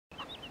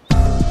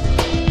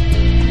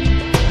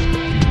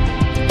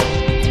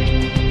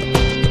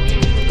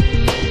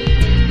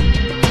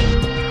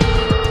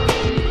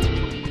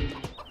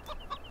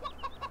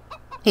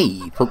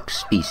Hey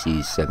folks,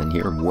 Species7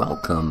 here,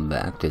 welcome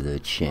back to the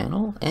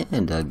channel,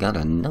 and I got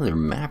another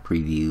map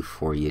review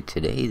for you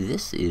today.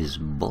 This is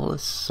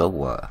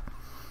Bolusowa,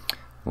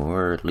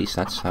 or at least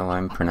that's how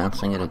I'm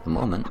pronouncing it at the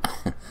moment.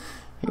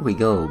 Here we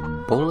go,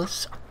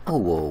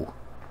 Bolusowo.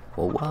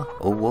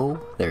 Owo?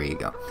 There you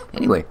go.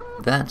 Anyway,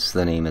 that's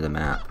the name of the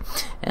map.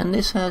 And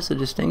this has the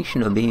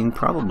distinction of being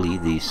probably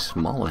the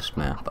smallest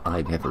map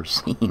I've ever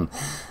seen.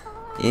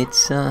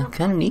 It's kind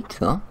of neat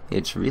though.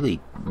 It's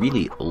really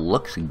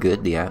looks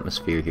good. The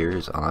atmosphere here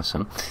is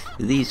awesome.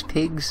 These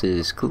pigs,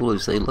 as cool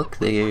as they look,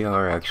 they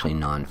are actually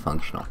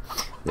non-functional.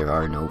 There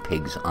are no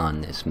pigs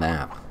on this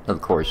map.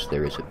 Of course,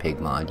 there is a pig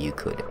mod. You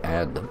could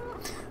add them.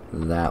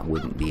 That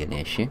wouldn't be an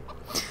issue.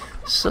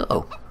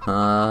 So,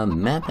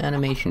 map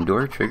animation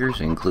door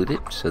triggers included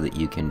so that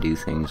you can do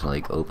things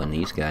like open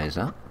these guys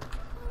up.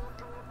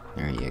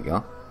 There you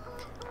go.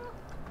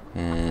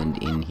 And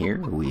in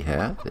here we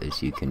have,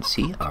 as you can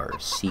see, our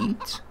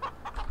seeds.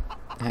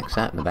 What the heck's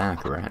that in the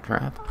back? A rat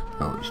trap?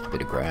 Oh, just a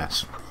bit of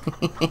grass.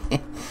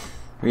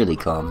 Really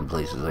common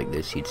places like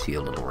this, you'd see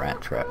a little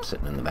rat trap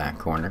sitting in the back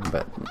corner,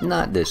 but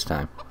not this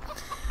time.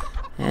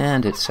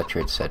 And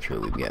etc, etc.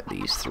 We've got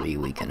these three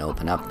we can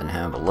open up and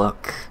have a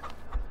look.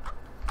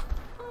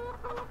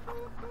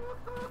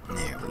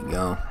 There we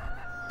go.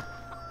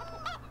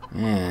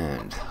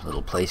 And a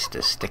little place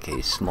to stick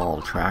a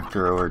small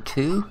tractor or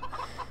two,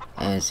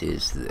 as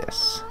is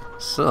this.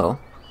 So,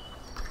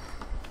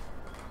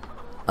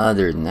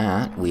 other than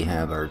that, we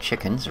have our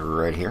chickens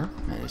right here,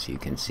 as you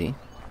can see.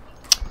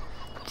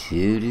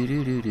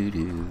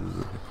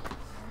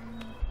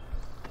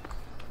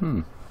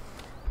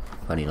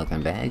 Funny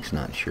looking bags,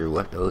 not sure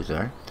what those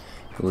are.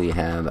 We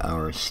have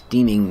our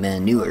steaming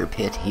manure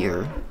pit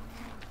here,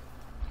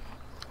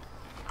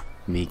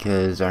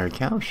 because our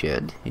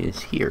cowshed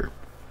is here.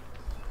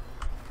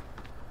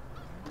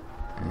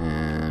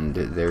 And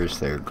there's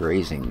their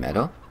grazing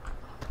meadow.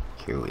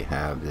 Here we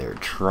have their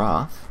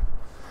trough.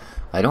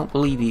 I don't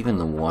believe even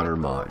the water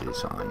mod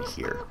is on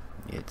here.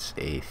 It's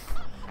a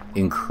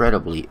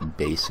incredibly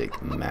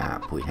basic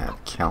map. We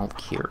have calc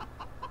here.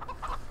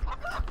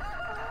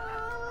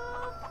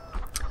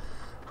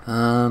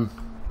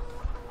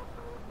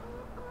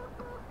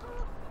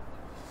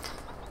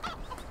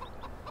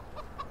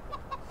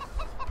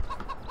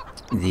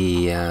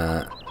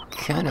 The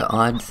kind of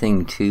odd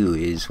thing too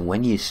is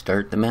when you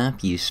start the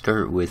map, you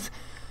start with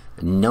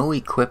no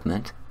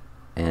equipment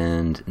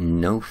and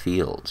no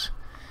fields.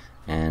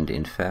 And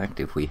in fact,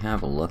 if we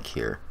have a look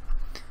here,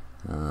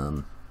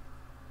 you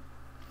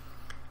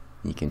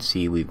can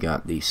see we've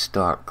got the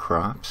stock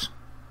crops.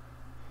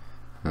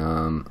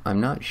 I'm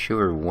not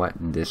sure what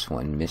this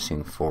one,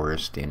 missing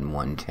forest in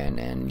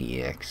 110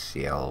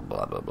 NEXL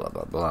blah blah blah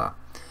blah blah.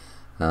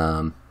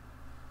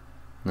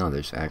 No,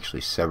 there's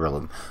actually several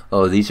of them.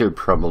 Oh, these are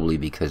probably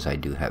because I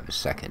do have a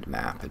second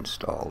map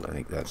installed. I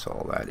think that's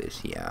all that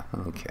is. Yeah,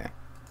 okay.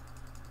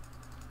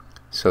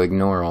 So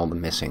ignore all the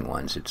missing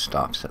ones. It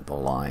stops at the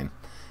line.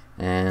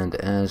 And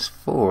as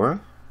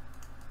for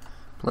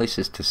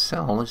places to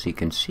sell, as you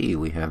can see,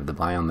 we have the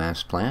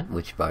biomass plant,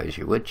 which buys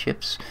your wood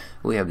chips.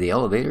 We have the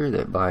elevator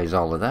that buys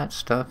all of that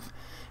stuff.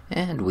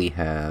 And we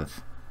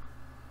have,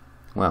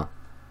 well,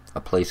 a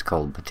place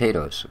called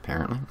Potatoes,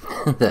 apparently,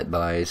 that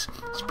buys,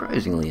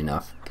 surprisingly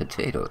enough,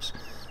 potatoes.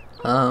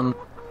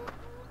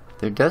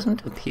 There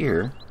doesn't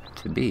appear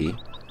to be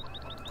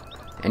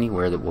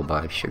anywhere that will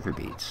buy sugar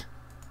beets.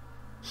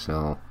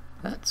 So,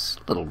 that's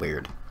a little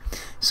weird.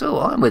 So,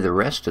 on with the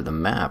rest of the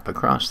map.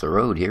 Across the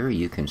road here,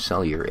 you can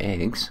sell your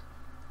eggs.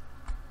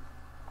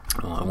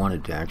 Oh, I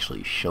wanted to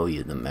actually show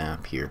you the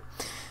map here,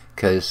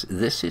 because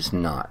this is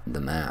not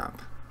the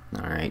map.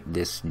 Alright,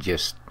 this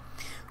just...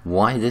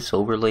 Why this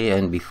overlay?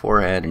 And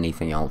before I had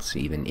anything else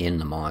even in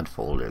the mod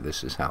folder,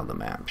 this is how the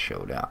map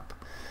showed up.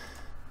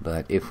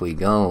 But if we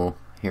go,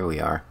 here we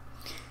are.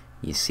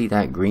 You see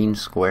that green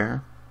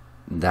square?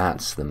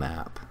 That's the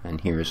map.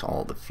 And here's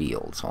all the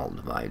fields, all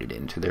divided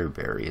into their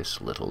various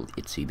little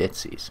itsy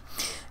bitsies.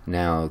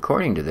 Now,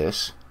 according to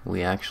this,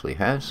 we actually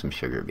have some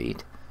sugar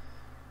beet.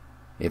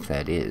 If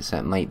that is,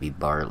 that might be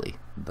barley,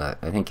 but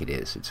I think it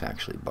is. It's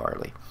actually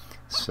barley.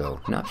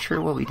 So, not sure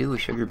what we do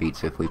with sugar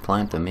beets if we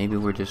plant them. Maybe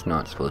we're just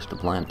not supposed to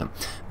plant them.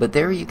 But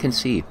there you can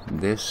see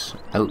this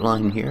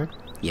outline here.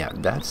 Yeah,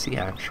 that's the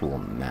actual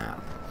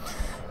map.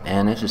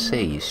 And as I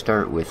say, you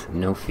start with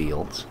no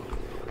fields,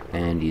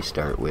 and you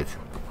start with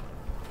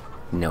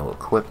no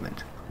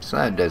equipment. So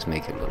that does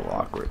make it a little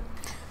awkward.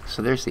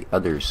 So there's the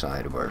other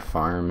side of our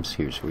farms.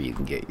 Here's where you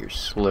can get your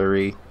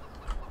slurry.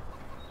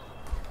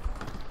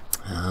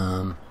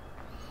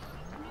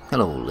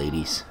 Hello,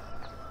 ladies.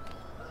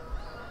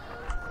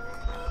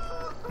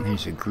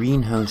 There's a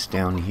greenhouse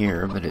down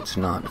here, but it's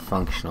not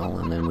functional,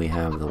 and then we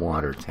have the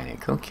water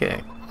tank.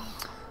 Okay.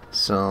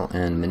 So,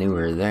 and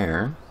manure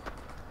there.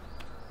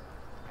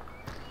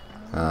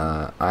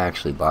 I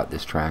actually bought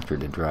this tractor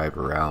to drive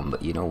around,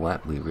 but you know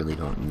what? We really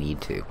don't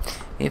need to.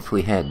 If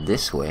we head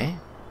this way...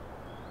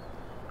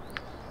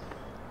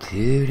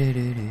 Here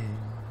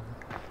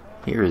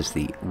is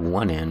the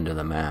one end of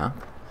the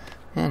map.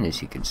 And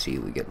as you can see,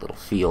 we get a little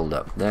field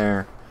up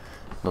there,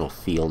 little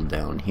field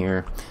down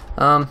here.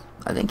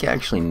 I think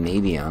actually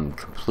maybe I'm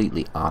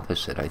completely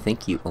opposite. I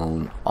think you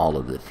own all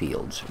of the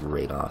fields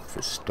right off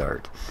the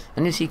start.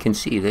 And as you can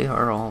see, they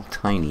are all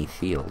tiny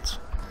fields.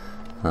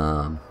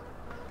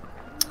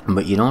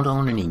 But you don't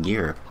own any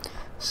gear.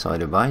 So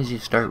I'd advise you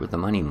start with the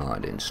money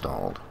mod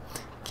installed.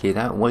 Okay,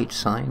 that white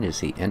sign is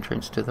the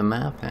entrance to the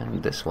map,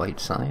 and this white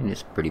sign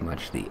is pretty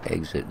much the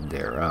exit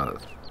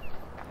thereof.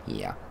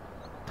 Yeah.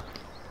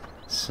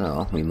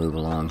 So we move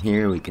along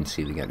here, we can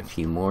see we got a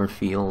few more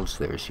fields.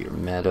 There's your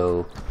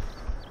meadow.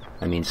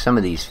 I mean, some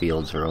of these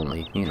fields are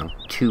only,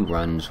 2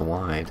 runs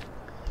wide.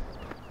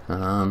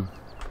 Well,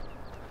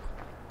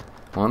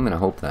 I'm gonna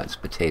hope that's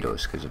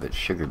potatoes, because if it's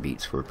sugar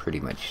beets, we're pretty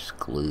much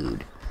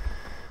glued.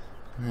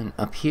 And then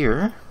up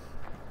here,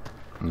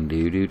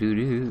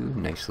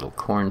 nice little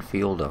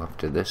cornfield off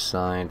to this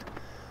side.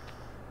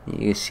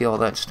 You see all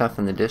that stuff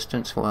in the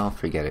distance? Well,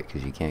 forget it,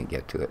 because you can't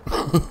get to it.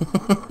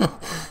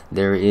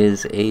 There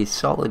is a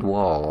solid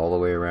wall all the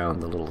way around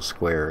the little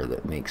square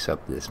that makes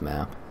up this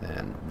map,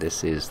 and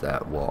this is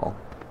that wall.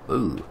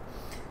 Ooh,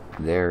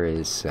 there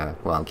is,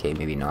 well, okay,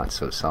 maybe not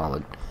so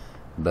solid,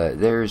 but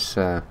there's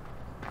the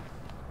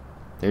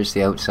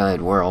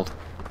outside world.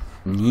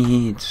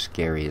 It's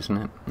scary, isn't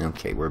it?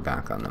 Okay, we're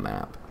back on the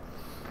map.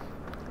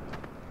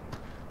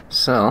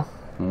 So,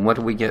 what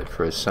do we get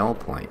for a sell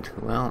point?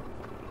 Well,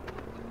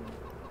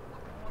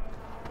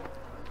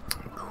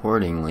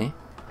 accordingly,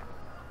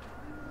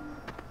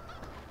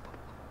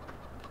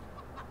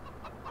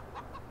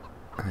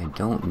 I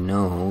don't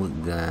know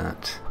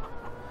that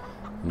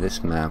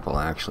this map will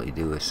actually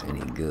do us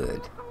any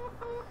good.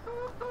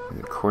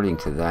 According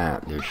to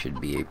that, there should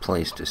be a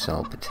place to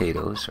sell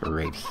potatoes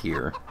right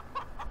here,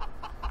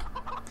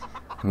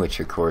 which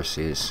of course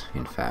is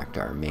in fact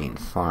our main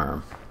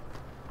farm.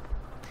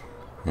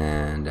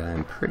 And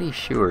I'm pretty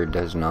sure it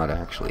does not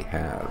actually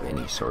have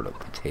any sort of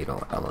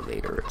potato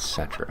elevator,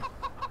 etc.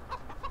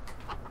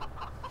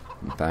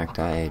 In fact,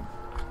 I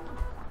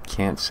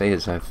can't say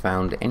as I've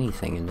found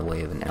anything in the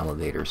way of an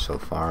elevator so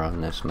far on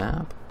this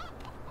map.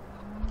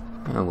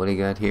 Oh, what do you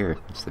got here?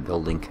 Is the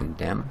building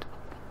condemned?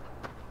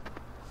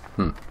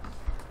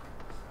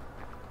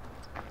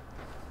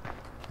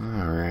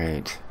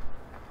 Alright.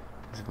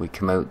 If we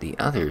come out the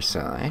other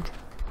side,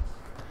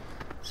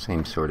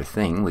 same sort of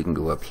thing. We can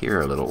go up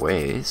here a little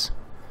ways.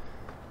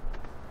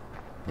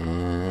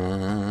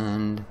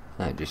 And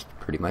that just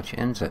pretty much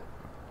ends it.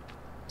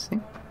 See?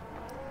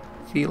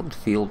 Field,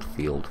 field,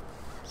 field.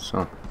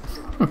 So,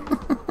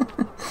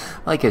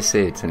 like I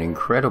say, it's an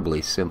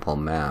incredibly simple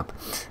map.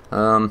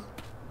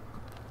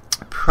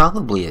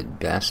 Probably at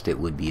best it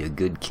would be a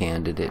good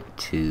candidate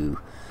to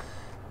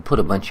put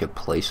a bunch of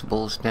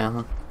placeables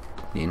down,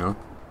 You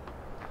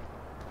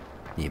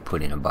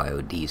put in a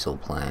biodiesel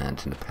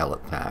plant and a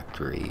pellet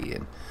factory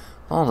and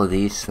all of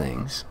these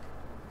things.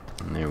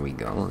 And there we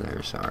go,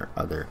 there's our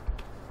other.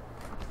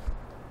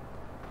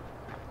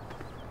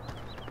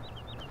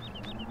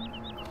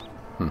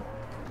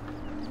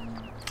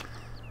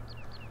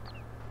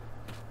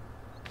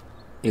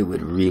 It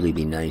would really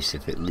be nice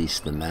if at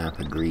least the map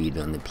agreed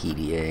on the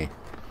PDA,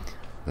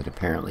 but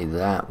apparently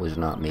that was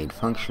not made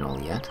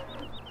functional yet.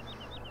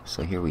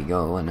 So here we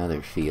go,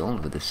 another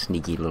field with a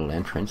sneaky little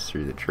entrance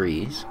through the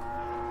trees.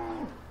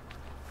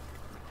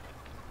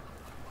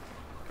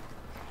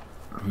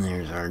 And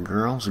there's our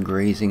girls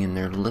grazing in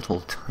their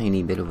little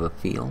tiny bit of a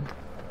field.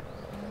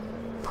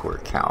 Poor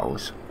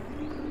cows.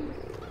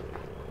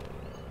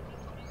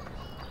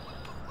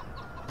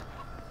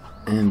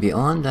 And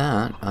beyond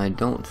that, I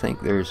don't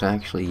think there's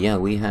actually... Yeah,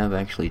 we have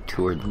actually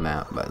toured the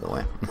map, by the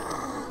way.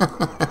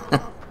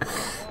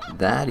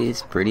 That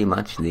is pretty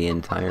much the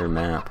entire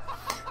map.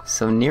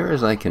 So near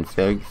as I can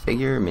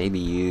figure, maybe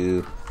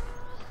you...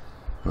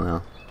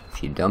 Well,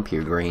 if you dump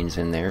your grains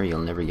in there, you'll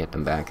never get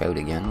them back out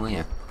again, will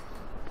you?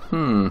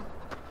 Well,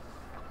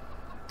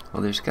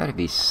 there's got to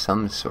be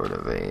some sort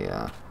of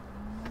a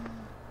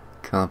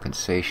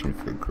compensation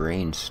for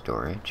grain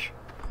storage.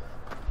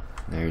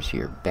 There's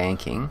your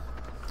banking.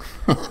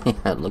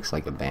 Yeah, it looks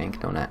like a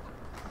bank, don't it?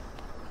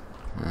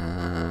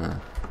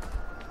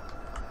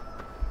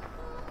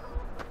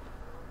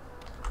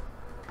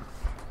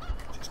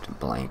 Just a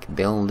blank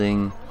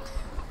building.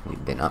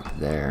 We've been up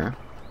there.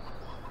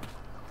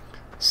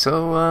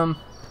 So,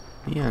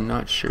 yeah, I'm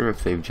not sure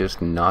if they've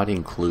just not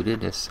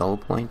included a sell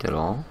point at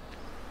all.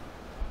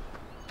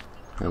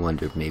 I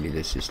wonder if maybe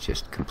this is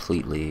just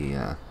completely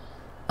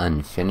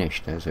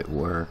unfinished, as it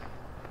were.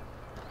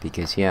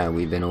 Because, yeah,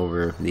 we've been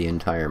over the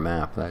entire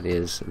map. That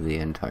is the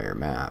entire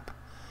map.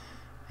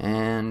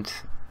 And,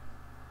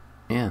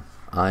 yeah,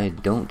 I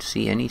don't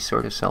see any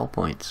sort of sell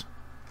points.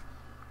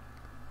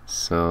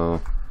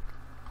 So,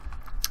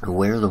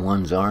 where the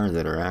ones are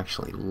that are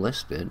actually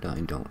listed, I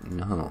don't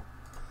know.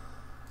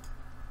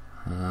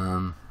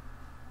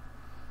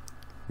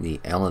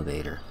 The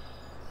elevator.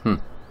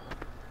 And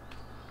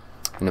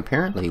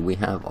apparently we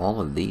have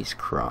all of these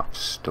crops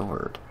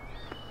stored.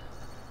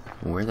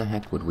 Where the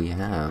heck would we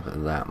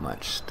have that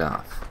much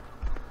stuff?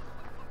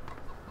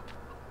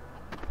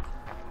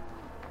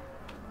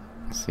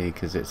 See,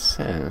 because it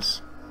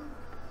says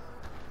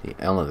the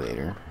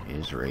elevator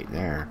is right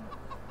there.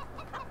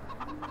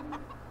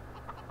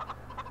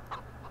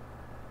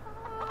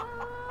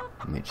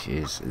 Which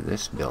is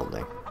this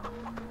building.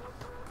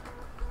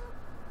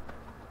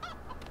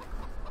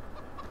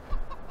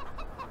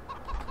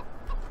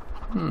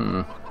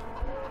 I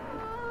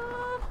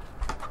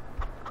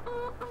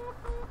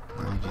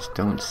just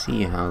don't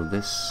see how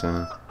this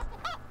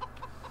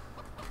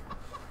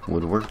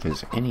would work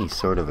as any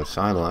sort of a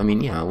silo. I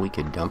mean, yeah, we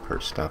could dump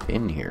her stuff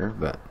in here,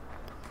 but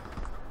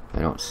I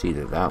don't see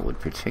that that would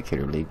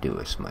particularly do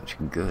us much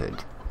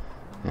good.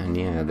 And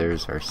yeah,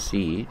 there's our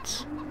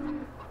seeds.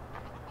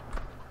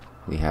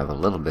 We have a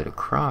little bit of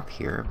crop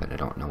here, but I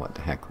don't know what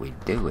the heck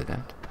we'd do with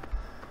it.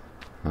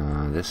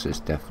 This is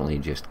definitely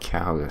just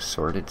cow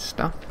assorted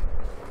stuff.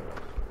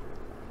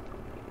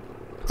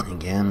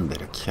 Again, a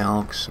bit of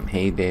calc, some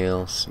hay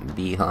bales, some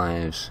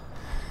beehives.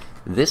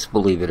 This,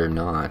 believe it or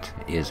not,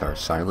 is our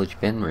silage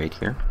bin right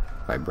here.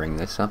 If I bring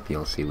this up,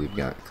 you'll see we've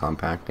got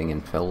compacting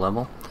and fill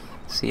level.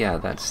 So yeah,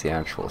 that's the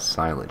actual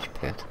silage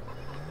pit.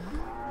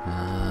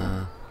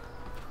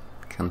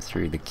 Come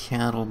through the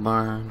cattle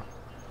barn.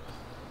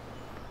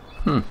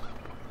 And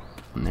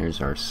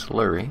there's our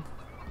slurry.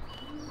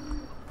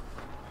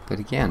 But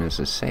again, as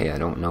I say, I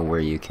don't know where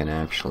you can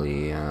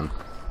actually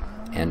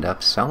end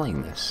up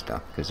selling this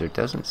stuff, because there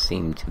doesn't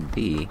seem to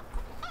be,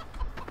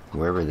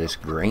 wherever this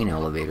grain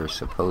elevator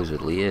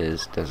supposedly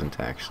is, doesn't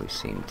actually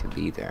seem to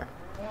be there.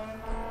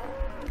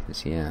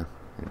 Because yeah,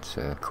 it's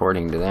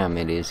according to them,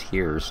 it is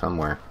here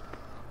somewhere.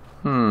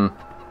 Well,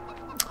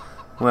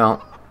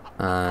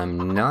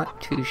 I'm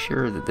not too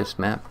sure that this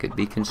map could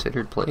be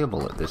considered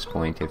playable at this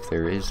point if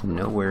there is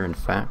nowhere, in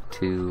fact,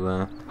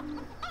 to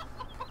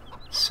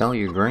sell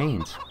your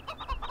grains.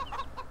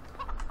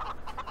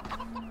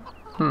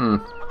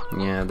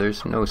 Yeah,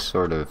 there's no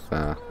sort of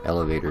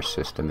elevator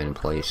system in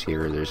place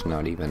here. There's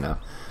not even a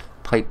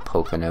pipe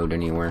poking out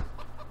anywhere.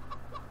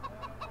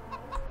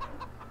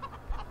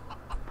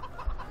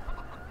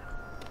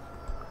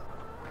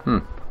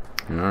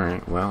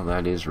 Alright, well,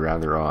 that is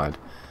rather odd.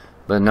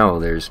 But no,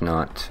 there's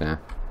not,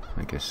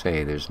 like I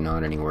say, there's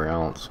not anywhere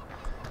else.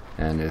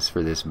 And as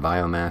for this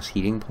biomass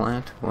heating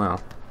plant,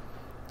 well,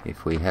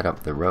 if we head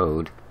up the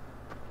road,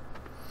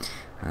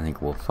 I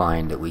think we'll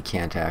find that we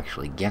can't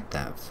actually get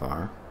that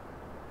far,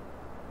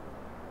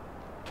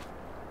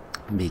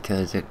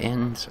 because it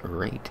ends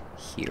right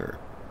here.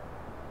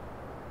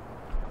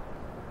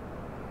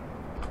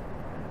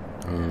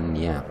 And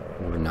yeah,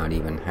 we're not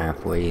even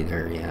halfway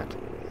there yet.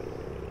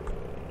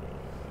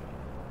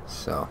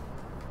 So,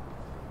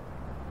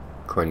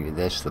 according to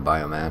this, the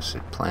biomass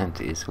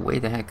plant is way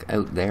the heck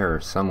out there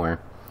somewhere.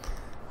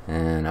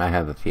 And I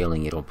have a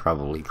feeling it'll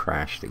probably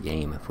crash the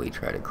game if we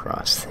try to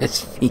cross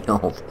this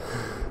field.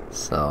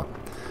 So,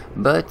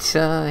 but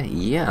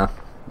yeah,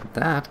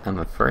 that, I'm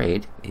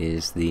afraid,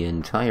 is the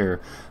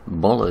entire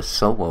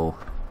Bolusowo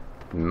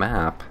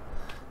map.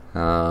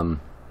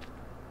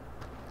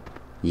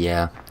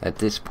 Yeah, at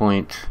this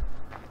point,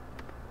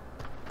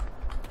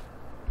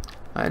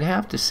 I'd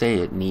have to say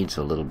it needs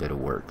a little bit of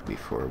work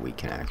before we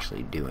can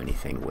actually do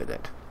anything with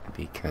it,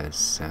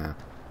 because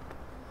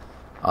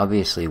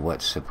obviously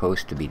what's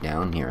supposed to be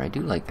down here, I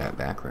do like that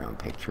background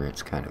picture,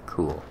 it's kind of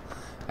cool,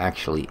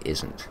 actually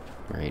isn't,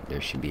 right?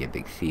 There should be a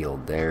big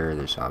field there.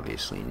 There's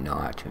obviously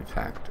not. In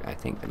fact, I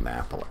think the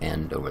map will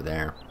end over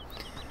there.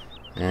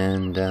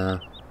 And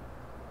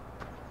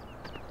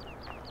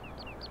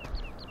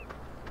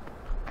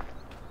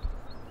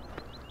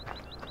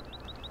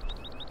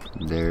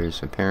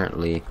there's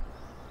apparently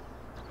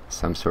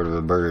some sort of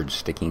a bird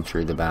sticking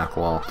through the back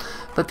wall.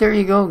 But there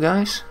you go,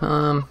 guys.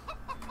 A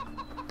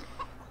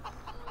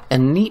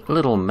neat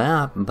little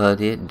map,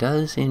 but it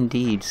does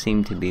indeed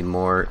seem to be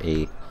more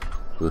a...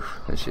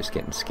 Oof, it's just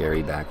getting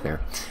scary back there.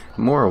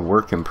 More a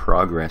work in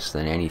progress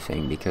than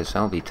anything, because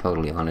I'll be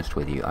totally honest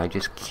with you, I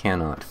just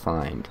cannot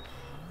find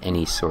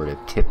any sort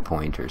of tip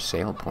point or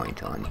sale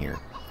point on here.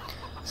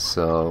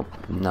 So,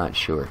 not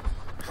sure.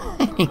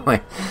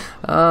 Anyway,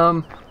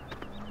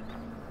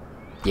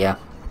 yeah.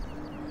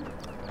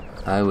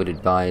 I would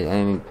advise,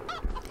 I mean,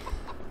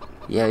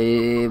 yeah,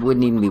 it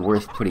wouldn't even be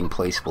worth putting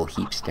placeable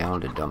heaps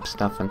down to dump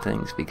stuff and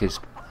things, because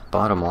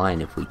bottom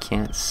line, if we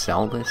can't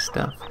sell this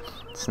stuff,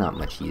 it's not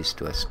much use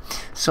to us.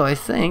 So I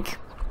think,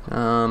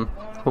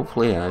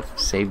 hopefully I've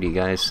saved you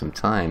guys some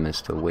time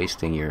as to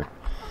wasting your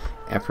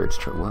efforts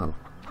to, whoa,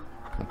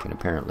 I can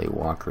apparently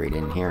walk right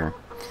in here.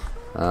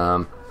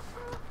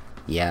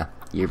 Yeah,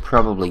 you're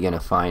probably going to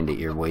find that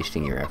you're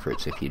wasting your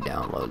efforts if you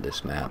download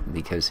this map,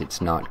 because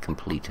it's not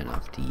complete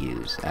enough to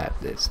use at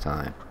this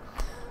time.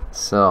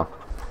 So,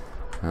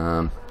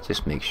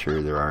 just make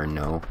sure there are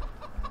no,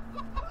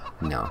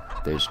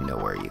 there's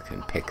nowhere you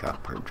can pick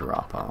up or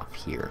drop off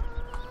here.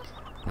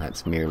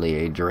 That's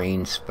merely a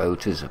drain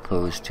spout as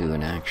opposed to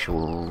an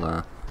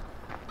actual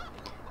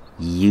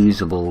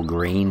usable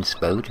grain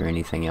spout or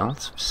anything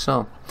else.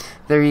 So,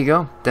 there you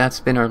go. That's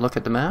been our look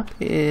at the map.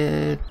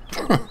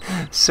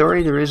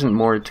 Sorry there isn't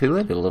more to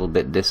it. A little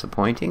bit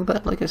disappointing,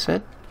 but like I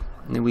said,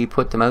 we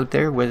put them out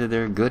there. Whether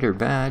they're good or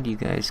bad, you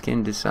guys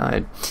can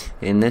decide.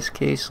 In this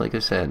case, like I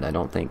said, I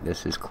don't think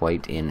this is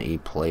quite in a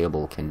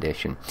playable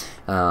condition.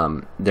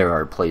 There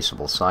are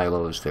placeable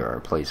silos, there are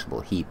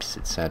placeable heaps,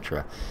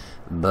 etc.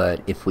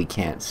 But if we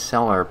can't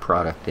sell our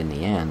product in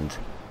the end,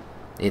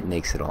 it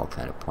makes it all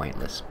kind of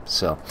pointless.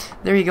 So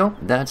there you go.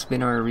 That's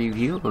been our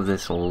review of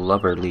this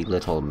lovely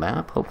little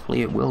map.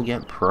 Hopefully it will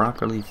get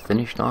properly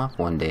finished off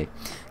one day,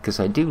 because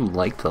I do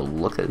like the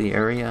look of the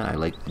area. I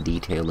like the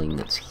detailing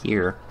that's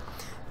here.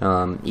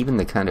 Even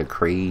the kind of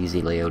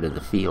crazy layout of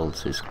the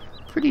fields is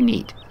pretty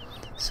neat.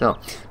 So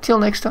till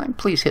next time,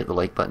 please hit the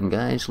like button,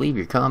 guys. Leave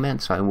your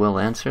comments, I will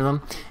answer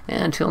them.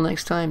 And until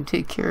next time,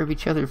 take care of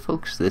each other,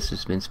 folks. This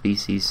has been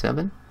Species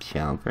 7.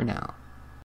 Ciao for now.